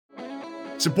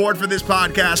Support for this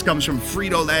podcast comes from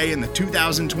Frito-Lay and the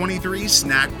 2023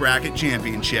 Snack Bracket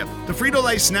Championship. The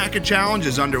Frito-Lay Snack Challenge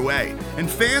is underway, and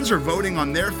fans are voting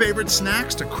on their favorite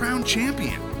snacks to crown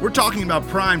champion. We're talking about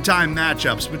prime-time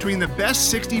matchups between the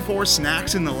best 64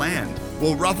 snacks in the land.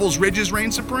 Will Ruffles Ridges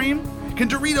reign supreme? Can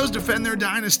Doritos defend their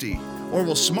dynasty? Or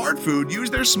will Smart Food use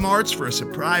their smarts for a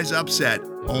surprise upset?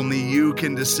 Only you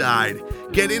can decide.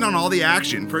 Get in on all the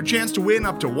action for a chance to win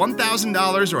up to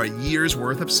 $1,000 or a year's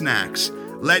worth of snacks.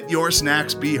 Let your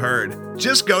snacks be heard.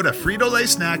 Just go to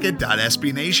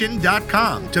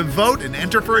fritolaysnacket.sbnation.com to vote and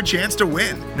enter for a chance to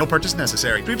win. No purchase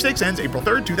necessary. Sweepstakes ends April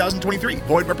 3rd, 2023.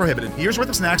 Void where prohibited. Year's worth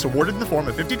of snacks awarded in the form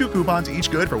of 52 coupons, each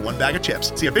good for one bag of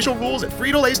chips. See official rules at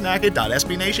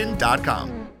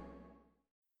fritolaysnacket.sbnation.com.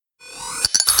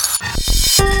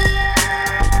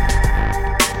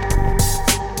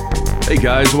 Hey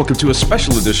guys, welcome to a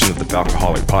special edition of the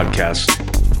Falcoholic Podcast,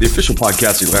 the official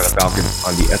podcast of the Atlanta Falcons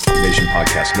on the SB Nation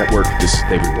Podcast Network. This is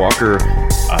David Walker.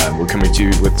 We're coming to you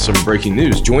with some breaking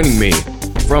news. Joining me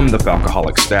from the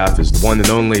Falcoholic staff is the one and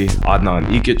only Adnan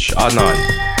Ikic. Adnan,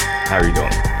 how are you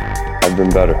doing? I've been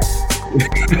better.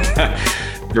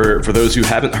 For those who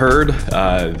haven't heard,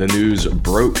 the news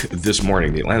broke this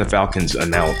morning. The Atlanta Falcons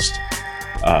announced,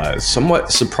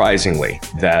 somewhat surprisingly,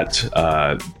 that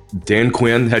Dan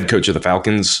Quinn, head coach of the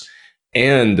Falcons,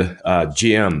 and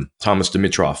GM Thomas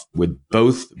Dimitroff would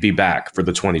both be back for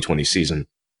the 2020 season.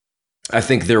 I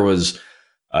think there was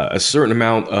a certain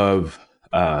amount of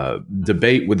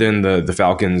debate within the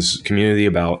Falcons community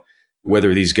about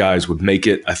whether these guys would make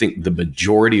it. I think the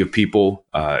majority of people,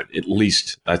 at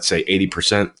least I'd say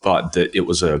 80%, thought that it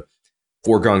was a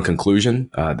foregone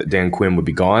conclusion that Dan Quinn would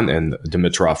be gone and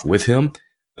Dimitroff with him.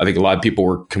 I think a lot of people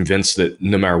were convinced that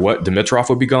no matter what, Dimitroff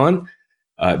would be gone.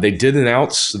 They did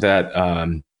announce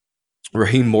that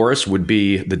Raheem Morris would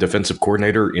be the defensive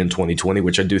coordinator in 2020,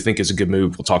 which I do think is a good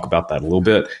move. We'll talk about that a little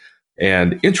bit.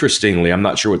 And interestingly, I'm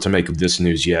not sure what to make of this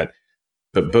news yet,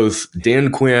 but both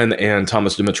Dan Quinn and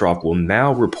Thomas Dimitroff will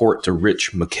now report to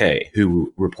Rich McKay,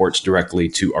 who reports directly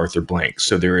to Arthur Blank.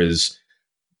 So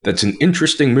that's an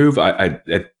interesting move.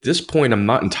 At this point, I'm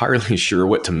not entirely sure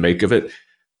what to make of it.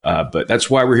 But that's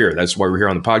why we're here. That's why we're here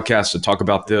on the podcast to talk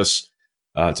about this,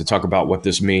 to talk about what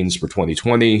this means for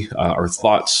 2020, our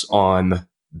thoughts on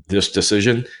this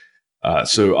decision.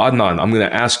 So Adnan, I'm going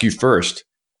to ask you first,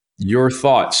 your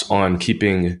thoughts on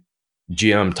keeping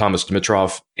GM Thomas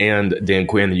Dimitroff and Dan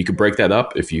Quinn. And you could break that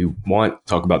up if you want,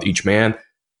 talk about each man,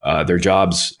 their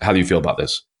jobs. How do you feel about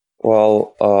this?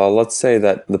 Well, let's say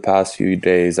that the past few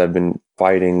days I've been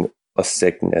fighting a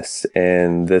sickness,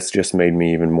 and this just made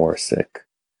me even more sick.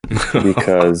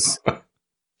 Because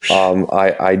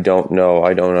I don't know.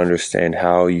 I don't understand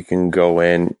how you can go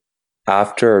in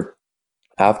after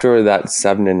that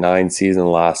 7-9 season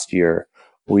last year.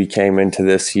 We came into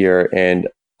this year, and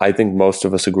I think most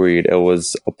of us agreed it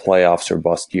was a playoffs or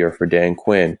bust year for Dan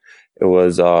Quinn. It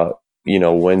was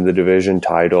win the division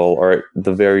title, or at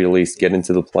the very least get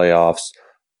into the playoffs,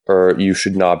 or you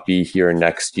should not be here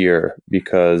next year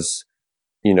because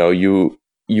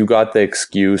you got the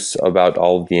excuse about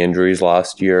all of the injuries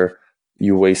last year.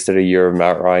 You wasted a year of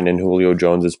Matt Ryan and Julio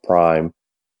Jones's prime.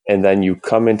 And then you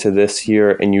come into this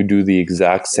year and you do the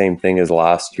exact same thing as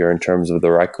last year in terms of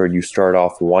the record. You start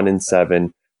off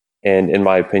 1-7. And in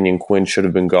my opinion, Quinn should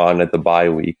have been gone at the bye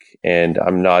week. And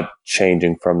I'm not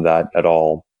changing from that at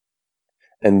all.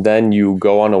 And then you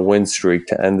go on a win streak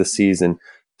to end the season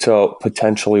to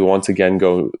potentially once again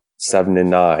go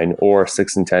 7-9 or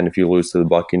 6-10 if you lose to the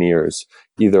Buccaneers.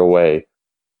 Either way,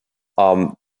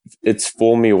 it's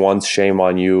fool me once, shame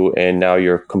on you, and now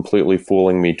you're completely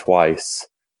fooling me twice.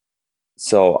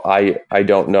 So I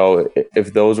don't know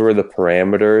if those were the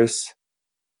parameters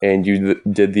and you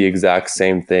did the exact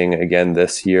same thing again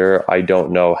this year. I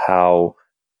don't know how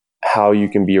you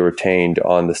can be retained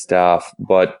on the staff,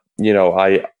 but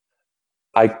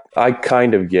I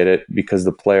kind of get it because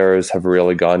the players have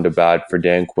really gone to bat for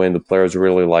Dan Quinn. The players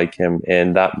really like him,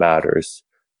 and that matters.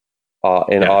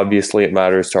 Obviously it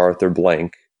matters to Arthur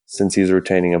Blank since he's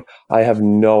retaining him. I have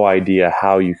no idea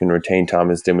how you can retain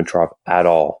Thomas Dimitroff at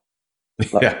all.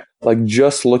 Like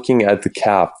just looking at the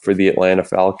cap for the Atlanta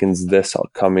Falcons this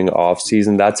upcoming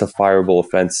offseason, that's a fireable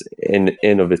offense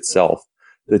in of itself.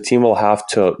 The team will have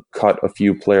to cut a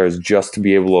few players just to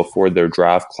be able to afford their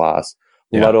draft class.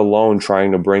 Let alone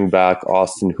trying to bring back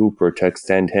Austin Hooper to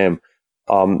extend him.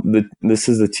 This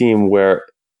is a team where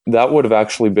that would have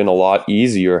actually been a lot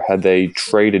easier had they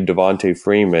traded Devontae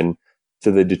Freeman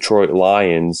to the Detroit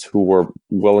Lions, who were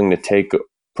willing to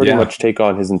pretty much take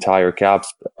on his entire cap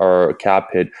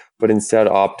hit, but instead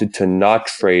opted to not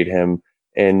trade him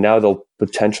and now they'll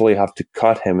potentially have to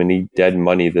cut him and eat dead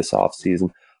money this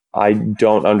offseason. I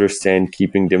don't understand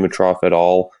keeping Dimitroff at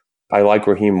all. I like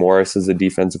Raheem Morris as a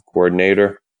defensive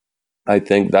coordinator. I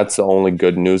think that's the only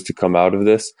good news to come out of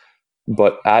this.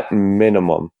 But at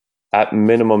minimum,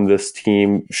 this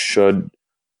team should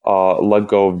let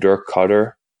go of Dirk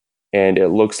Cutter. And it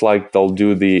looks like they'll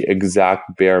do the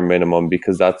exact bare minimum,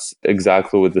 because that's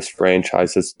exactly what this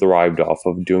franchise has thrived off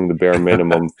of, doing the bare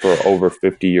minimum for over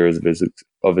 50 years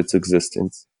of its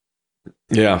existence.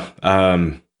 Yeah.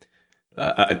 I'm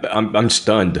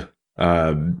stunned,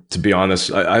 to be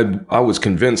honest. I was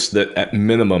convinced that at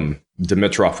minimum,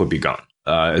 Dimitroff would be gone.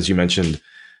 As you mentioned,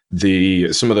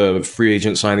 some of the free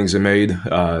agent signings they made,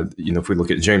 if we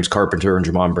look at James Carpenter and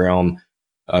Jamon Brown,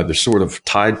 they're sort of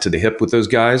tied to the hip with those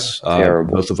guys,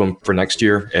 both of them for next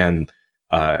year. And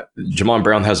Jamon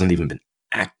Brown hasn't even been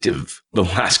active the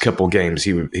last couple games.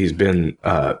 He's been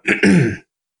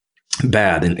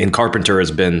bad, and Carpenter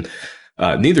has been.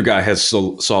 Neither guy has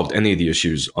solved any of the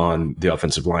issues on the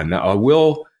offensive line. Now, I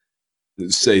will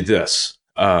say this: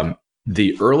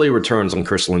 the early returns on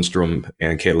Chris Lindstrom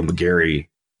and Caleb McGarry,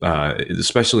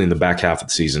 especially in the back half of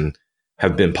the season,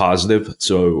 have been positive.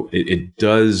 So it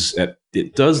does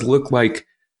look like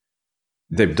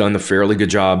they've done a fairly good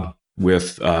job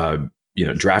with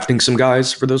drafting some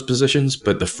guys for those positions,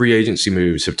 but the free agency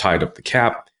moves have tied up the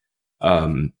cap.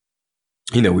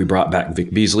 We brought back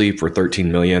Vic Beasley for $13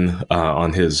 million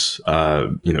on his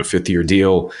fifth-year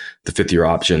deal, the fifth-year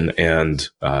option, and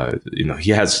he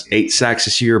has 8 sacks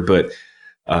this year, but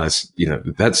that's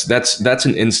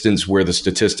an instance where the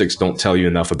statistics don't tell you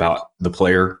enough about the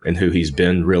player and who he's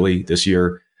been really this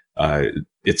year.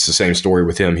 It's the same story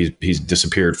with him. He's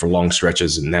disappeared for long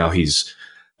stretches, and now he's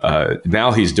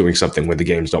doing something when the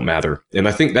games don't matter. And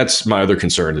I think that's my other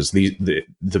concern is the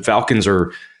Falcons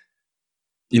are.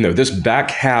 This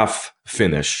back half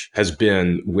finish has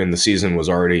been when the season was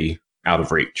already out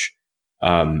of reach.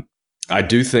 I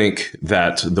do think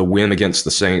that the win against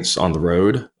the Saints on the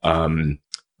road,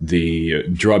 the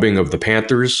drubbing of the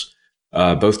Panthers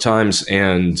both times,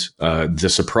 and the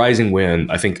surprising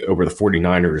win, I think, over the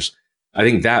 49ers, I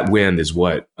think that win is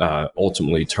what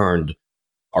ultimately turned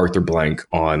Arthur Blank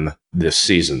on this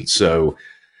season. So,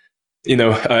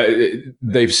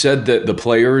 they've said that the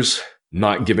players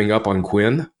not giving up on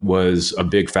Quinn was a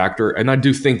big factor. And I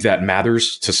do think that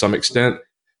matters to some extent,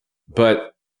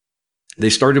 but they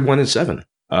started 1-7.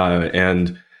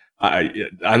 And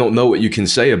I don't know what you can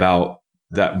say about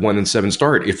that 1-7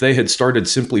 start. If they had started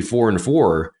simply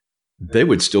 4-4, they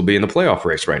would still be in the playoff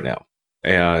race right now.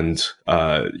 And,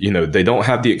 they don't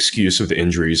have the excuse of the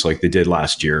injuries like they did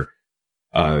last year.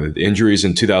 The injuries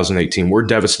in 2018 were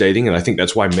devastating. And I think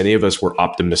that's why many of us were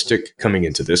optimistic coming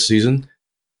into this season.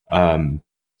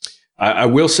 I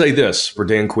will say this for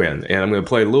Dan Quinn, and I'm going to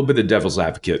play a little bit of devil's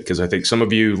advocate because I think some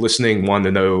of you listening want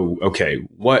to know, okay,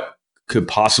 what could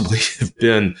possibly have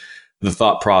been the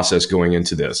thought process going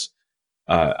into this?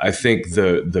 I think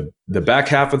the back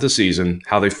half of the season,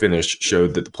 how they finished,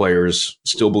 showed that the players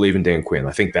still believe in Dan Quinn.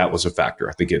 I think that was a factor.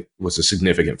 I think it was a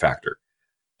significant factor.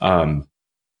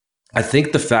 I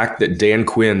think the fact that Dan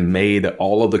Quinn made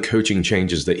all of the coaching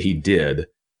changes that he did,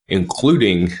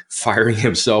 including firing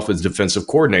himself as defensive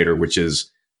coordinator, which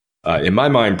is, in my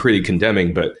mind, pretty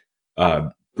condemning. But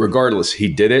regardless, he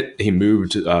did it. He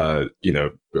moved,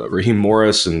 Raheem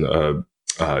Morris and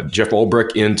Jeff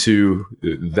Ulbrich into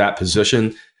that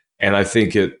position, and I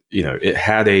think it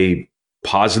had a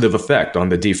positive effect on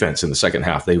the defense in the second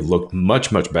half. They looked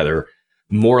much, much better,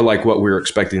 more like what we were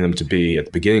expecting them to be at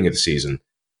the beginning of the season.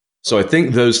 So I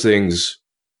think those things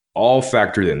all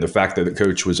factored in. The fact that the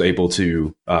coach was able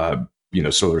to,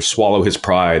 sort of swallow his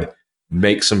pride,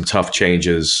 make some tough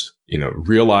changes,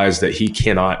 realize that he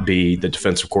cannot be the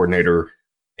defensive coordinator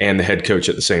and the head coach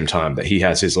at the same time, that he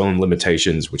has his own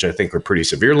limitations, which I think are pretty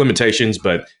severe limitations,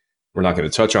 but we're not going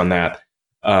to touch on that.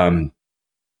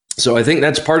 So I think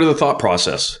that's part of the thought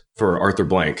process for Arthur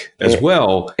Blank as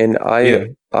well. And I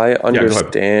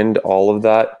understand all of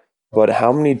that. But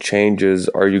how many changes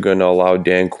are you going to allow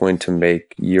Dan Quinn to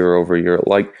make year over year?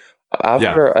 Like,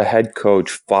 after a head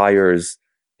coach fires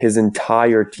his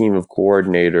entire team of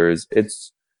coordinators,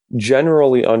 it's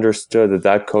generally understood that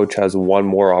that coach has one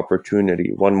more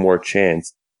opportunity, one more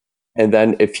chance. And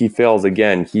then if he fails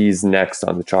again, he's next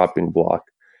on the chopping block.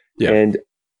 Yeah. And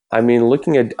I mean,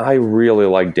 I really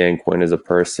like Dan Quinn as a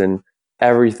person.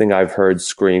 Everything I've heard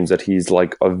screams that he's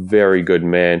like a very good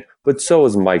man, but so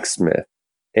is Mike Smith.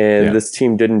 And this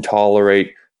team didn't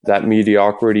tolerate that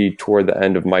mediocrity toward the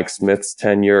end of Mike Smith's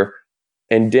tenure.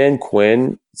 And Dan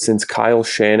Quinn, since Kyle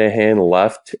Shanahan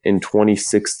left in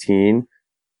 2016,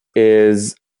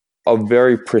 is a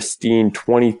very pristine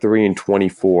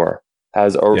 23-24,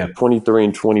 has a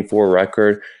 23-24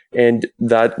 record, and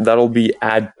that'll be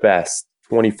at best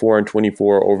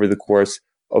 24-24 over the course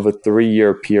of a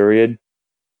 3-year period,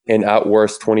 and at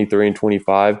worst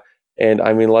 23-25. And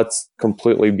I mean, let's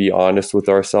completely be honest with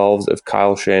ourselves. If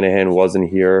Kyle Shanahan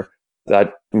wasn't here,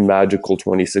 that magical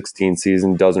 2016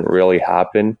 season doesn't really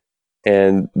happen.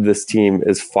 And this team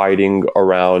is fighting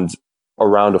around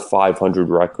a 500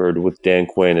 record with Dan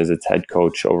Quinn as its head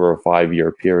coach over a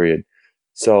 5-year period.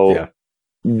 So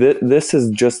this is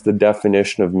just the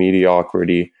definition of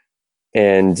mediocrity.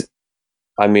 And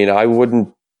I mean,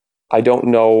 I don't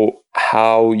know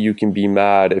how you can be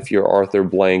mad if you're Arthur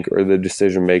Blank or the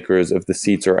decision makers if the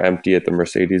seats are empty at the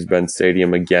Mercedes-Benz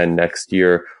Stadium again next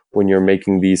year when you're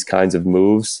making these kinds of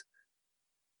moves.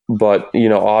 But,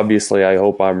 obviously I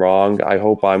hope I'm wrong. I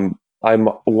hope I'm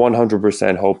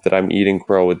 100% hope that I'm eating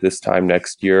crow at this time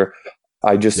next year.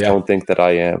 I just don't think that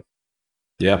I am.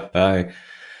 Yeah, I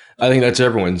think that's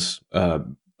everyone's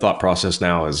thought process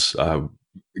now is,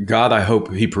 God, I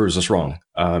hope he proves us wrong.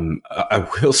 I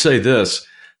will say this.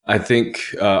 I think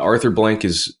Arthur Blank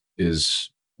is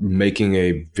making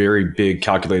a very big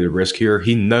calculated risk here.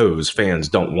 He knows fans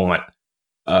don't want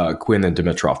Quinn and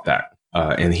Dimitroff back.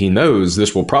 And he knows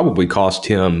this will probably cost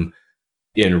him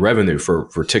in revenue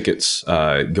for tickets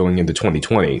going into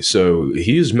 2020. So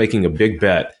he's making a big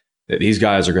bet that these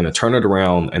guys are going to turn it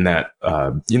around and that,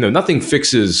 nothing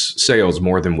fixes sales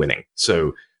more than winning.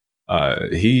 So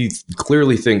he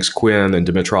clearly thinks Quinn and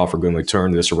Dimitroff are going to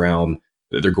turn this around,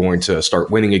 that they're going to start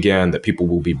winning again, that people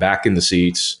will be back in the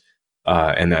seats,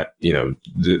 and that,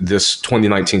 this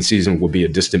 2019 season will be a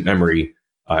distant memory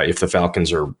if the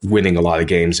Falcons are winning a lot of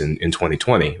games in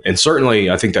 2020. And certainly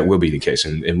I think that will be the case.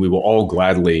 And we will all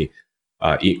gladly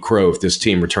eat crow if this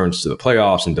team returns to the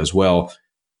playoffs and does well.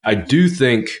 I do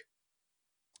think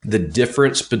the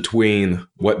difference between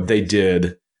what they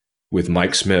did with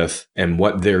Mike Smith and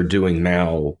what they're doing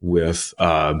now with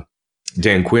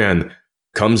Dan Quinn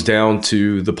comes down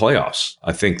to the playoffs.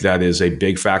 I think that is a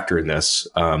big factor in this.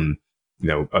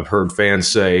 I've heard fans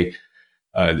say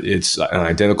it's an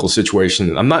identical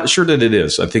situation. I'm not sure that it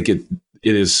is. I think it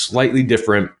is slightly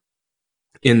different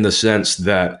in the sense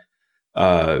that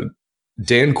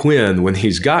Dan Quinn, when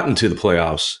he's gotten to the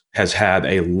playoffs, has had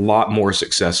a lot more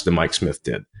success than Mike Smith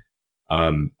did.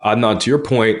 Adnan, to your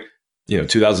point,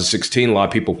 2016, a lot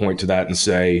of people point to that and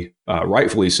say,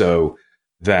 rightfully so,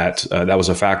 that that was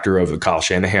a factor of the Kyle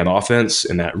Shanahan offense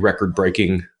and that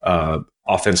record-breaking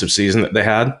offensive season that they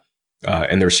had.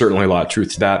 And there's certainly a lot of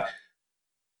truth to that.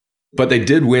 But they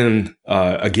did win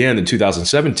again in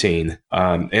 2017,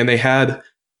 and they had,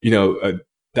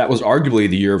 that was arguably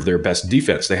the year of their best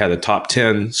defense. They had a top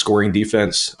 10 scoring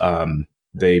defense.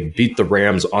 They beat the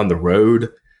Rams on the road.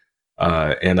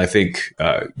 And I think,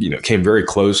 came very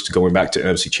close to going back to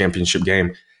NFC Championship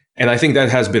game. And I think that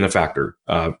has been a factor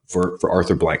for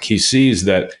Arthur Blank. He sees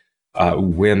that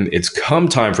when it's come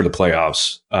time for the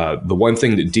playoffs, the one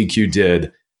thing that DQ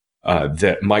did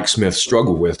that Mike Smith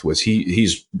struggled with was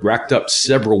he's racked up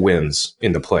several wins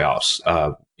in the playoffs.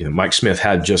 Mike Smith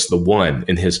had just the one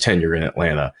in his tenure in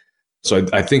Atlanta. So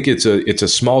I think it's a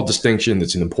small distinction.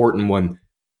 It's an important one,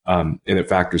 and it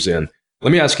factors in.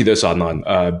 Let me ask you this,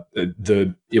 Adnan.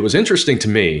 It was interesting to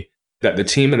me that the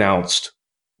team announced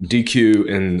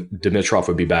DQ and Dimitroff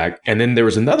would be back, and then there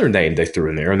was another name they threw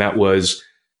in there, and that was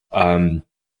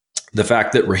the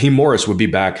fact that Raheem Morris would be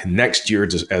back next year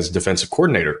as defensive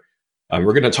coordinator.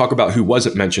 We're going to talk about who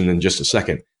wasn't mentioned in just a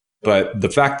second, but the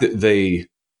fact that they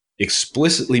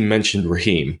explicitly mentioned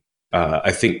Raheem,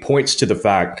 I think, points to the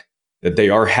fact that they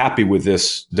are happy with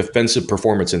this defensive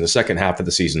performance in the second half of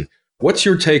the season. What's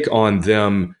your take on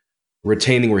them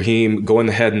retaining Raheem, going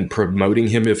ahead and promoting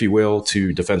him, if you will,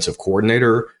 to defensive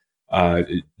coordinator?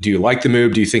 Do you like the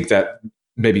move? Do you think that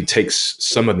maybe takes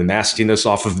some of the nastiness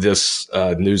off of this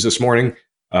news this morning?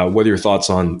 What are your thoughts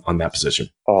on that position?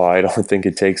 Oh, I don't think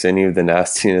it takes any of the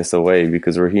nastiness away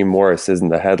because Raheem Morris isn't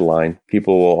the headline.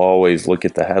 People will always look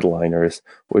at the headliners,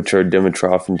 which are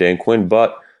Dimitroff and Dan Quinn,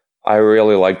 but I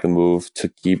really like the move to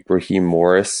keep Raheem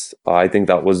Morris. I think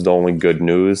that was the only good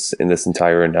news in this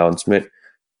entire announcement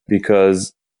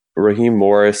because Raheem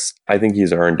Morris, I think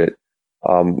he's earned it.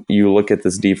 You look at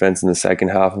this defense in the second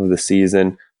half of the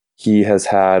season, he has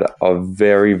had a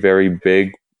very, very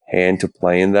big hand to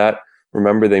play in that.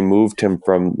 Remember, they moved him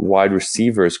from wide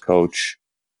receivers coach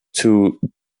to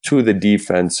the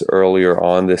defense earlier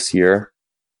on this year.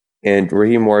 And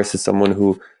Raheem Morris is someone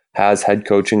who has head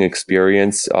coaching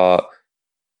experience,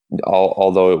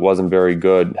 although it wasn't very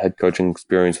good, head coaching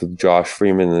experience with Josh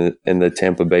Freeman in the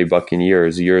Tampa Bay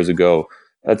Buccaneers years ago.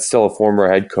 that's still a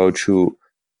former head coach who,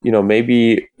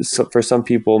 maybe for some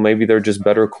people, maybe they're just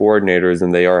better coordinators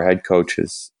than they are head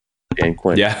coaches. Dan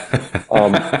Quinn.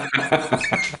 Yeah.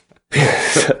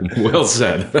 Well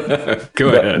said. Go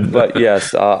ahead. But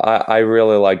yes, I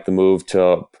really like the move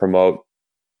to promote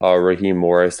Raheem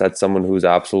Morris. That's someone who's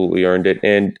absolutely earned it,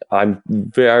 and I'm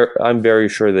very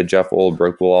sure that Jeff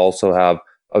Ulbrich will also have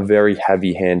a very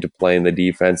heavy hand to play in the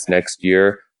defense next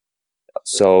year.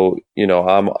 So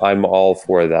I'm all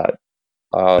for that.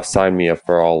 Sign me up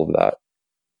for all of that.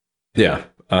 Yeah,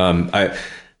 I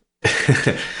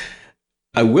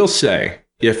I will say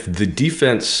if the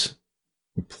defense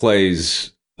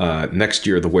plays next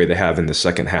year the way they have in the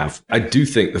second half, I do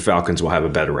think the Falcons will have a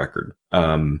better record.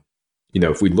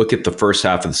 If we look at the first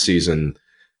half of the season,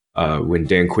 when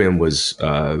Dan Quinn was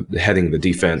heading the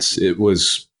defense,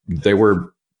 they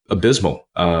were abysmal.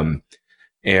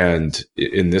 And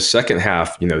in this second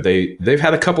half, they've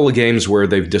had a couple of games where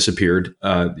they've disappeared.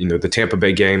 The Tampa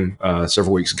Bay game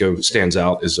several weeks ago stands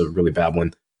out as a really bad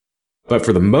one. But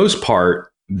for the most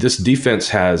part, this defense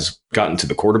has gotten to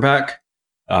the quarterback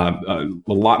a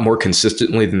lot more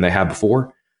consistently than they had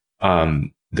before.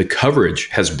 The coverage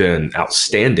has been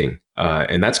outstanding.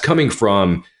 And that's coming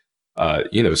from,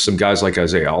 some guys like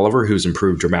Isaiah Oliver, who's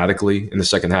improved dramatically in the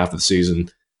second half of the season.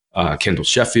 Kendall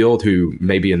Sheffield, who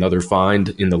may be another find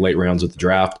in the late rounds of the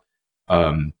draft.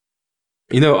 I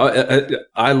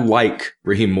like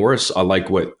Raheem Morris. I like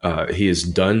what he has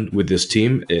done with this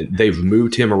team. They've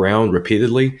moved him around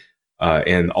repeatedly,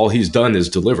 and all he's done is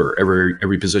deliver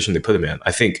every position they put him in.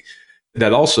 I think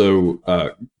that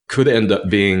also could end up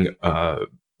being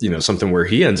something where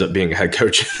he ends up being a head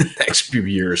coach in the next few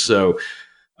years. So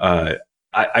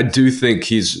I do think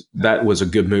that was a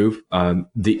good move.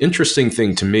 The interesting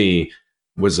thing to me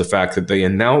was the fact that they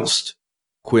announced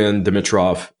Quinn,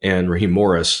 Dimitroff, and Raheem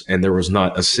Morris, and there was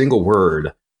not a single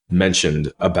word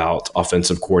mentioned about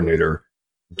offensive coordinator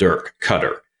Dirk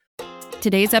Koetter.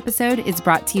 Today's episode is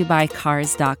brought to you by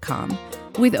Cars.com.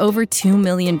 With over 2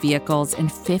 million vehicles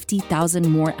and 50,000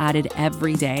 more added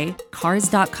every day,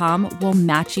 Cars.com will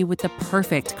match you with the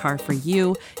perfect car for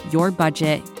you, your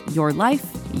budget, your life,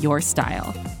 your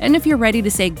style. And if you're ready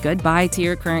to say goodbye to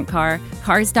your current car,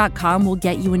 Cars.com will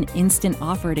get you an instant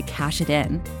offer to cash it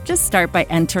in. Just start by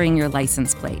entering your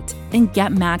license plate and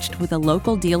get matched with a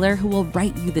local dealer who will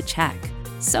write you the check.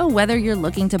 So whether you're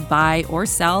looking to buy or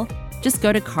sell, just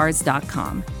go to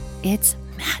Cars.com. It's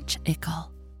magical.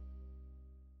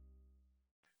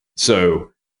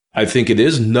 So I think it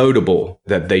is notable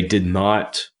that they did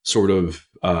not sort of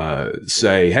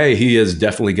say, hey, he is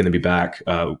definitely going to be back.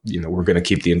 We're going to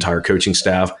keep the entire coaching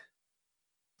staff.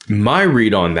 My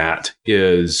read on that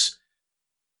is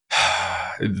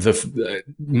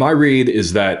my read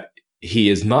is that he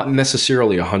is not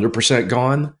necessarily 100%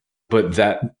 gone, but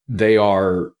that they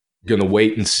are going to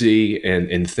wait and see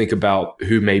and think about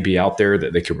who may be out there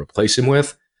that they can replace him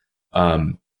with.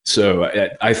 So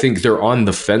I think they're on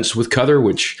the fence with Koetter,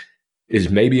 which is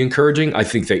maybe encouraging. I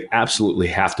think they absolutely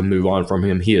have to move on from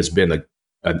him. He has been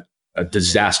a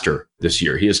disaster this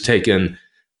year. He has taken,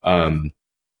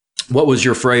 what was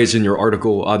your phrase in your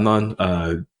article,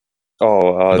 Adnan?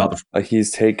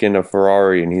 He's taken a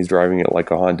Ferrari and he's driving it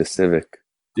like a Honda Civic.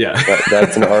 Yeah.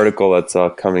 That's an article that's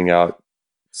coming out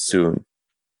soon.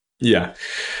 Yeah.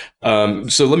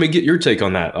 So let me get your take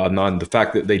on that, Adnan. The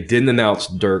fact that they didn't announce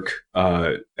Dirk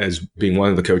as being one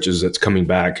of the coaches that's coming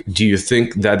back. Do you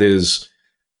think that is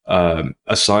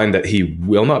a sign that he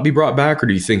will not be brought back, or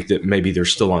do you think that maybe they're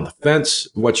still on the fence?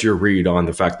 What's your read on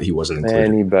the fact that he wasn't included?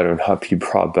 Man, he better not be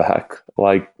brought back.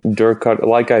 Like Dirk,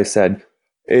 like I said,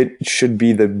 it should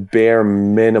be the bare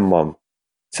minimum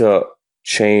to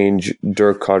change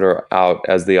Dirk Koetter out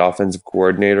as the offensive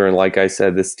coordinator. And like I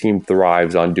said, this team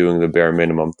thrives on doing the bare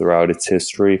minimum throughout its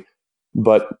history.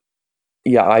 But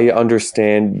yeah, I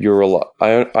understand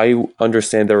I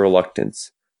understand their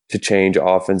reluctance to change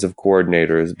offensive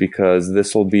coordinators, because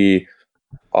this will be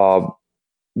let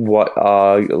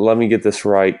me get this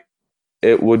right.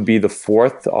 It would be the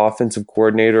fourth offensive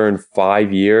coordinator in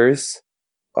 5 years.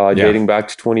 Dating back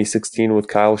to 2016 with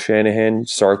Kyle Shanahan.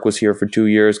 Sark was here for 2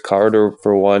 years, Carter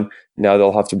for 1. Now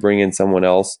they'll have to bring in someone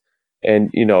else. And,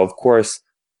 of course,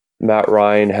 Matt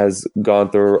Ryan has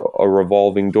gone through a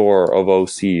revolving door of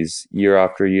OCs year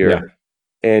after year.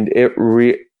 Yeah. And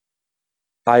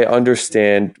I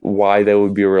understand why they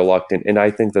would be reluctant, and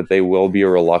I think that they will be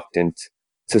reluctant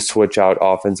to switch out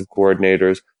offensive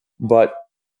coordinators. But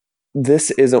this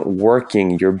isn't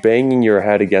working. You're banging your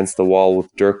head against the wall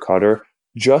with Dirk Koetter.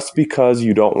 Just because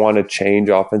you don't want to change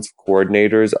offensive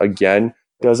coordinators again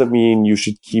doesn't mean you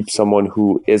should keep someone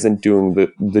who isn't doing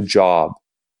the job.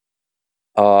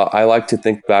 I like to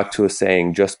think back to a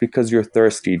saying, just because you're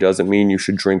thirsty doesn't mean you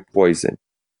should drink poison.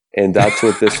 And that's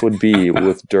what this would be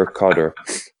with Dirk Cutter.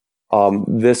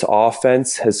 This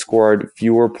offense has scored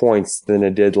fewer points than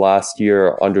it did last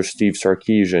year under Steve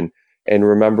Sarkisian. And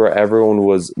remember, everyone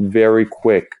was very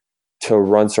quick to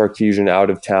run Sarkisian out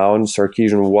of town.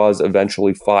 Sarkisian was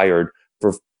eventually fired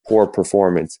for poor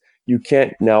performance. You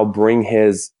can't now bring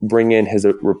in his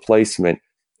replacement,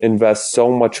 invest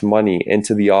so much money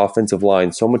into the offensive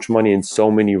line, so much money and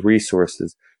so many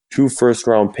resources. 2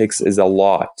 first-round picks is a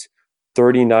lot.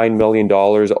 $39 million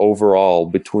overall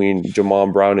between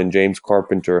Jamon Brown and James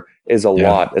Carpenter is a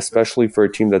lot, especially for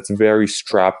a team that's very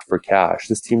strapped for cash.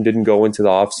 This team didn't go into the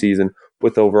offseason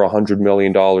with over $100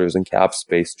 million in cap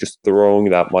space, just throwing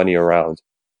that money around.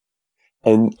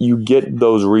 And you get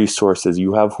those resources.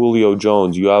 You have Julio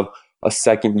Jones. You have a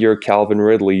second-year Calvin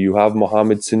Ridley. You have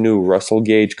Mohamed Sanu, Russell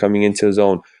Gage coming into his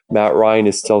own. Matt Ryan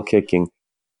is still kicking.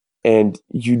 And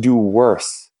you do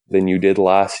worse than you did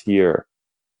last year.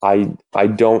 I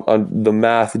don't, the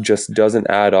math just doesn't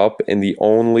add up, and the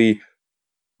only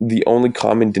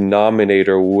common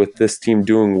denominator with this team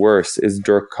doing worse is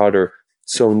Dirk Cutter.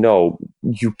 So no,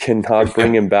 you cannot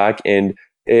bring him back, and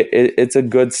it's a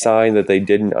good sign that they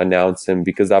didn't announce him,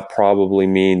 because that probably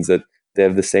means that they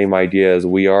have the same idea as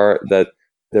we are, that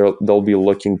they'll be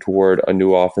looking toward a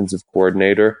new offensive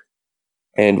coordinator,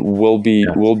 and we'll be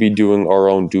doing our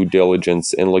own due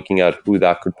diligence and looking at who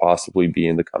that could possibly be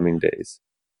in the coming days.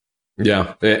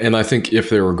 Yeah, and I think if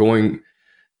they were going,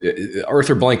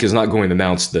 Arthur Blank is not going to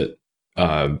announce that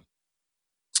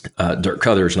Dirk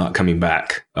Cutter is not coming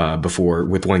back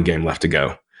with 1 game left to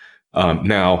go.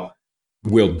 Now,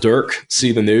 will Dirk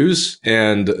see the news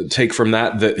and take from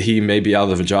that he may be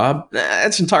out of a job?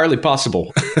 It's entirely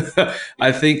possible.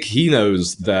 I think he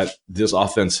knows that this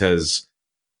offense has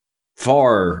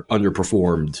far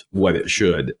underperformed what it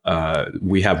should.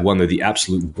 We have one of the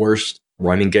absolute worst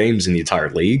running games in the entire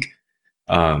league.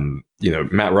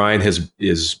 Matt Ryan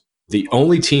is the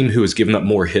only team who has given up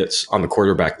more hits on the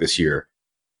quarterback this year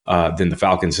than the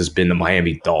Falcons has been the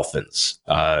Miami Dolphins.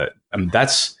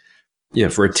 That's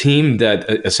for a team that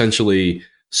essentially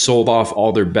sold off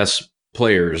all their best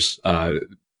players,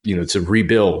 to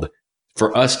rebuild.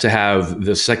 For us to have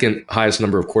the second highest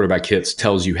number of quarterback hits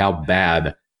tells you how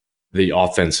bad the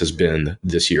offense has been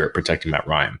this year at protecting Matt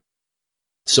Ryan.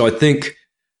 So I think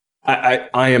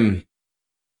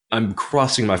I'm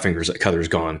crossing my fingers that Cutter's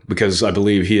gone, because I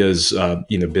believe he has,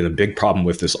 been a big problem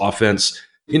with this offense.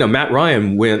 Matt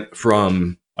Ryan went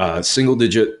from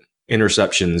single-digit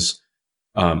interceptions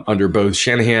under both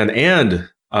Shanahan and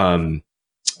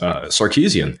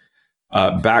Sarkisian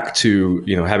back to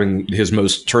having his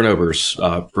most turnovers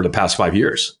for the past 5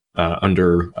 years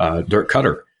under Dirk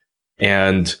Cutter,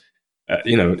 and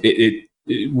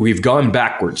we've gone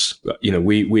backwards.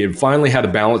 We have finally had a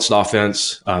balanced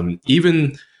offense.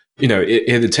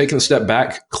 It had taken a step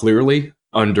back clearly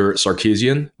under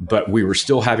Sarkisian, but we were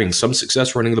still having some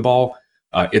success running the ball.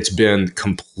 It's been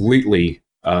completely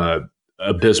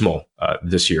abysmal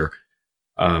this year.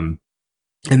 And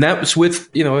that was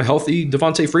with, a healthy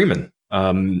Devontae Freeman.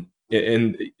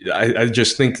 And I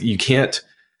just think you can't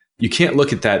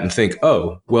look at that and think,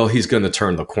 oh, well, he's going to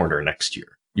turn the corner next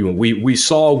year. We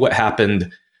saw what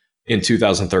happened in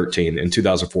 2013 and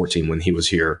 2014 when he was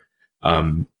here.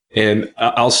 And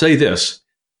I'll say this,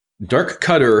 Dirk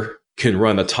Cutter can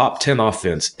run a top 10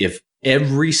 offense if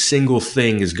every single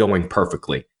thing is going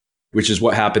perfectly, which is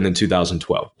what happened in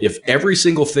 2012. If every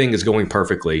single thing is going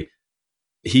perfectly,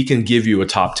 he can give you a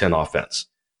top 10 offense.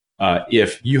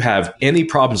 If you have any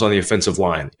problems on the offensive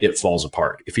line, it falls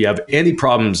apart. If you have any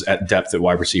problems at depth at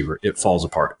wide receiver, it falls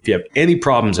apart. If you have any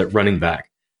problems at running back,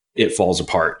 it falls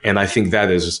apart. And I think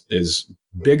that is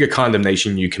big a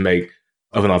condemnation you can make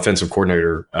of an offensive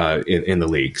coordinator in the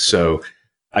league. So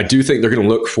I do think they're going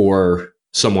to look for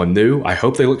someone new. I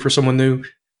hope they look for someone new.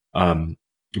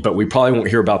 But we probably won't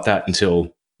hear about that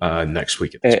until next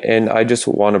week. And I just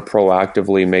want to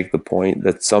proactively make the point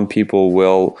that some people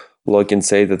will look and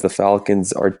say that the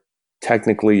Falcons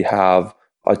technically have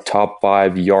a top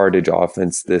 5 yardage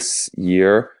offense this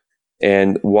year.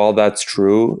 And while that's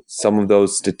true, some of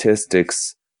those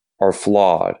statistics are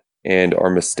flawed and are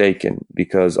mistaken,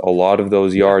 because a lot of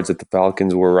those yards that the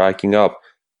Falcons were racking up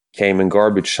came in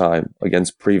garbage time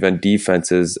against prevent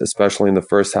defenses, especially in the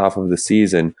first half of the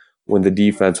season when the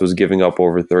defense was giving up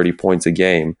over 30 points a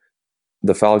game.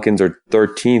 The Falcons are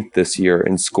 13th this year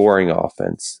in scoring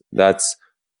offense. That's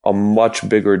a much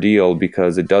bigger deal,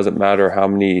 because it doesn't matter how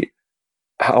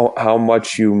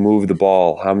much you move the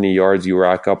ball, how many yards you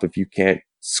rack up if you can't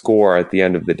score at the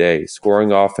end of the day.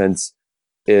 Scoring offense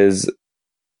is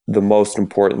the most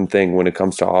important thing when it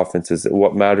comes to offenses.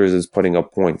 What matters is putting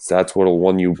up points. That's what'll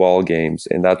win you ball games,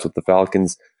 and that's what the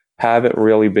Falcons haven't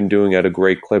really been doing at a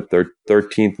great clip. They're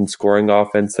 13th in scoring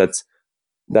offense.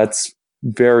 That's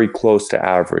very close to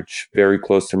average, very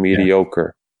close to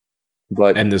mediocre.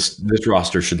 And this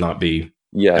roster should not be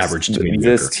average to mediocre.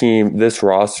 This team, this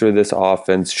roster, this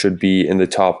offense should be in the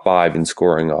top 5 in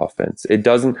scoring offense. It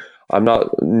doesn't.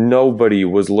 Nobody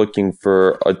was looking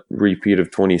for a repeat of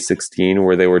 2016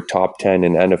 where they were top 10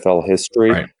 in NFL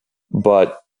history, right,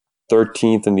 but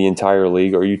 13th in the entire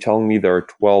league. Are you telling me there are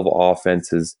 12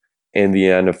 offenses in the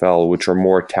NFL which are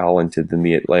more talented than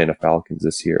the Atlanta Falcons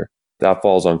this year? That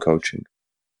falls on coaching.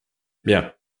 Yeah.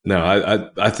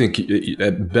 No, I think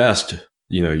at best,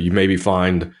 you maybe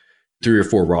find 3 or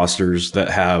 4 rosters that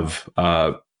have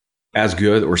as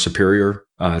good or superior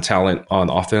talent on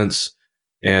offense.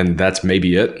 And that's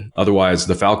maybe it. Otherwise,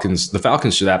 the Falcons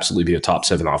should absolutely be a top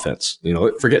 7 offense.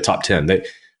 Forget top 10.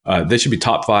 They should be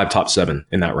top 5, top 7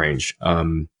 in that range.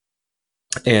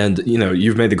 And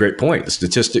you've made the great point. The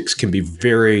statistics can be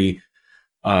very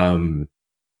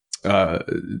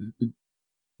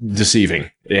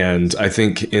deceiving. And I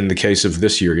think in the case of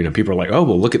this year, people are like, oh,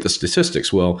 well, look at the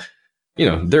statistics. Well,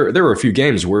 there were a few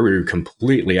games where we were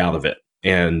completely out of it,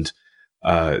 and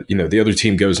the other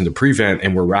team goes into prevent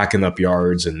and we're racking up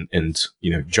yards and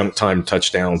junk time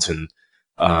touchdowns. And,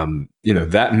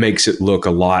 that makes it look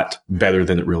a lot better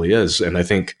than it really is. And I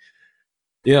think,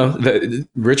 that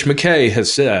Rich McKay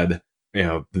has said,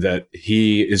 that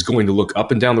he is going to look up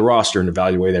and down the roster and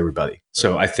evaluate everybody.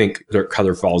 So I think Dirk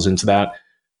Cutter falls into that.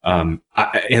 And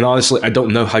honestly, I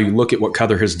don't know how you look at what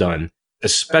Cutter has done,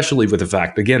 especially with the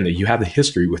fact, again, that you have the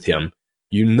history with him.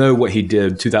 You know what he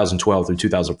did 2012 through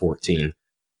 2014.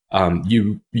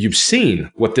 You've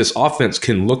seen what this offense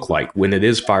can look like when it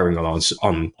is firing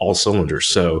on all cylinders.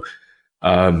 So,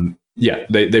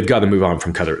 they've got to move on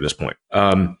from Cutter at this point.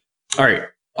 All right,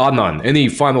 Adnan, any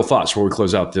final thoughts before we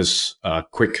close out this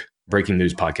quick breaking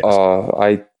news podcast?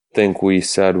 I think we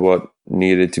said what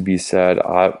needed to be said.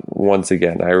 Once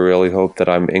again, I really hope that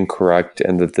I'm incorrect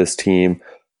and that this team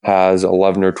has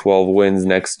 11 or 12 wins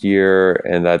next year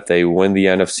and that they win the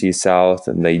NFC South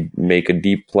and they make a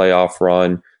deep playoff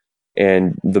run,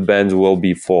 and the Benz will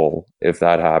be full if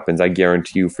that happens. I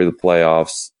guarantee you for the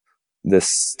playoffs, this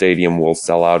stadium will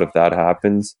sell out if that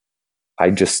happens. I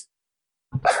just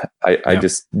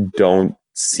don't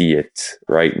see it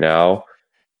right now.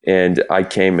 And I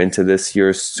came into this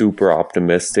year super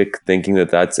optimistic, thinking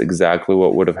that that's exactly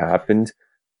what would have happened.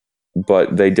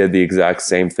 But they did the exact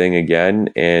same thing again,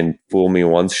 and fool me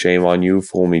once, shame on you.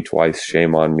 Fool me twice,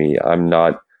 shame on me. I'm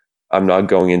not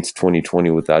going into 2020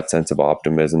 with that sense of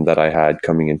optimism that I had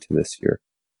coming into this year.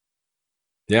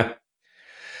 Yeah,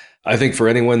 I think for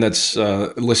anyone that's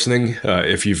listening,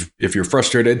 if you're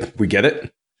frustrated, we get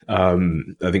it. I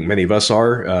think many of us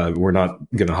are. We're not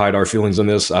going to hide our feelings on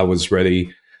this. I was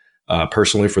ready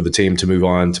personally for the team to move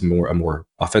on to a more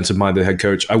offensive-minded head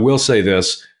coach. I will say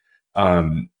this.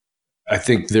 I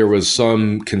think there was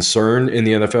some concern in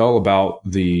the NFL about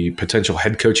the potential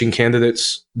head coaching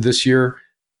candidates this year.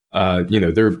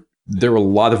 There were a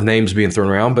lot of names being thrown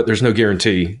around, but there's no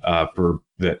guarantee for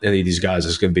that any of these guys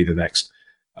is going to be the next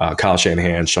Kyle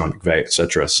Shanahan, Sean McVay, et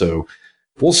cetera. So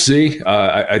we'll see.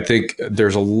 I think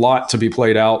there's a lot to be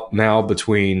played out now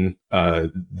between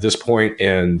this point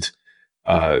and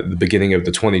the beginning of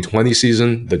the 2020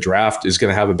 season. The draft is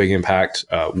going to have a big impact.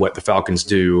 What the Falcons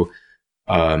do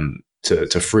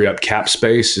to free up cap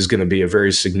space is going to be a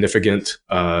very significant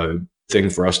thing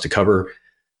for us to cover.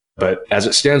 But as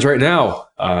it stands right now,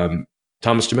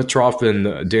 Thomas Dimitroff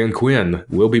and Dan Quinn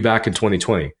will be back in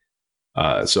 2020.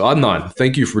 So Adnan,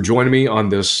 thank you for joining me on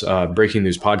this breaking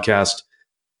news podcast.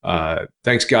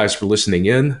 Thanks, guys, for listening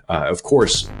in. Of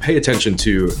course, pay attention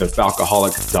to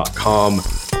thefalcoholic.com,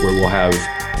 where we'll have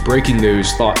breaking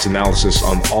news, thoughts, analysis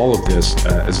on all of this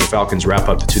as the Falcons wrap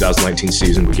up the 2019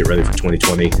 season. We get ready for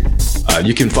 2020.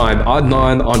 You can find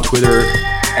Adnan on Twitter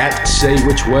at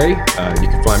SayWhичWay. You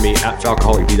can find me at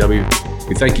FalcoholicDW.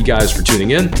 We thank you guys for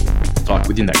tuning in. Talk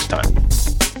with you next time.